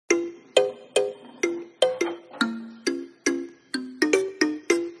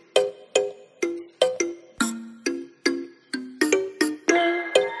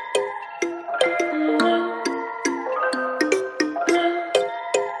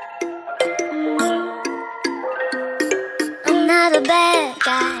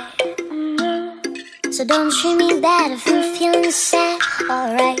So don't treat me bad if I'm feeling sad,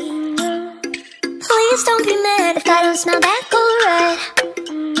 alright. Please don't be mad if I don't smile back, alright.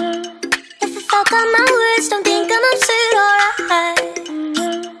 If I fuck up my words, don't think I'm absurd, alright.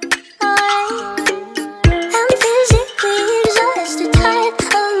 I'm physically exhausted, tired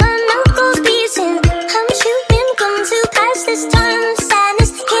of my knuckles beating. I'm chewing gum to pass this time of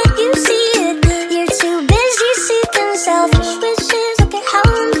sadness. Can't you see it? You're too busy seeking selfish wishes. Look at how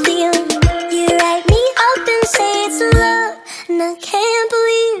I'm feeling. You write me up and say it's love, and I can't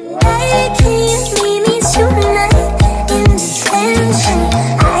believe it. I can't leave me tonight in detention.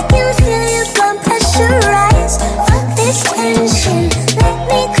 I can feel your blood pressure rise. Fuck this tension. Let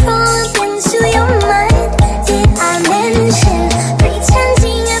me crawl up into your mind. Did I mention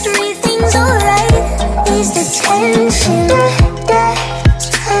pretending everything's alright is detention?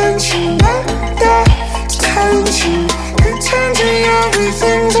 Detention, detention, pretending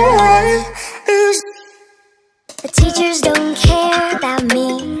everything's alright is. The teachers don't care about me.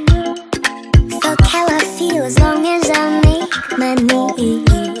 Fuck how I feel as long as I make money.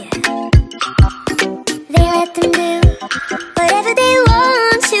 They let them do whatever they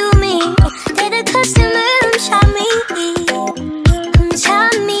want to me. They're the customer, I'm Chami. I'm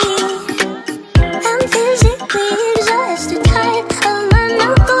Chami. I'm physically exhausted, tired of my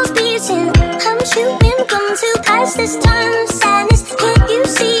knuckles beating. I'm chewing gum to pass this time of sadness. Can't you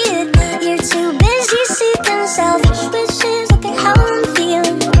see it? You're too busy seeking selfish wishes. Look at how I'm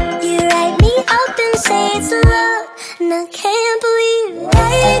feeling. You write me up and say it's love, and I can't believe it. I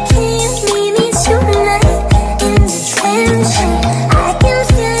can't leave me tonight in detention. I can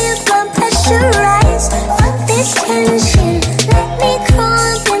feel your blood pressure rise. Fuck this tension. Let me crawl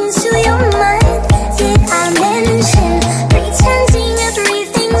up into your mind. Did I mention pretending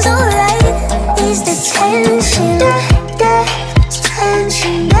everything's alright is detention?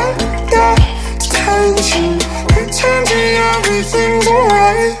 Detention, detention, pretending everything's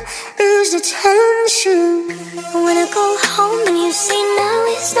alright is detention. I wanna go home and you say now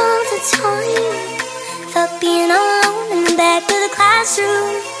is not the time. Fuck being alone in the back of the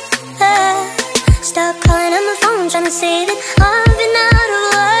classroom. Stop calling on the phone trying to say that I've been out of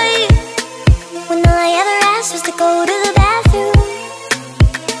life, when all I ever asked was to go to the bathroom.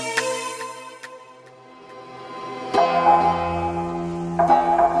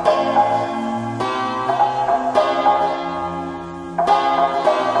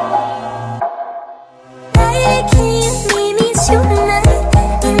 I can't leave me tonight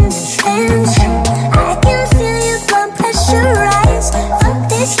in detention. I can feel your blood pressure rise. Fuck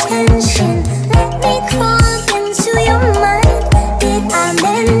this tension. Let me crawl up into your mind. Did I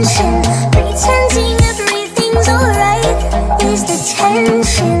mention pretending everything's alright is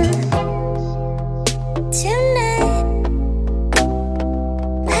detention? Tonight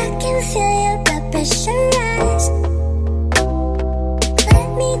I can feel your blood pressure rise. Let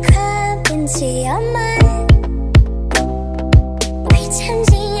me crawl up into your mind.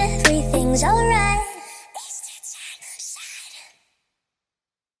 Pretending everything's alright.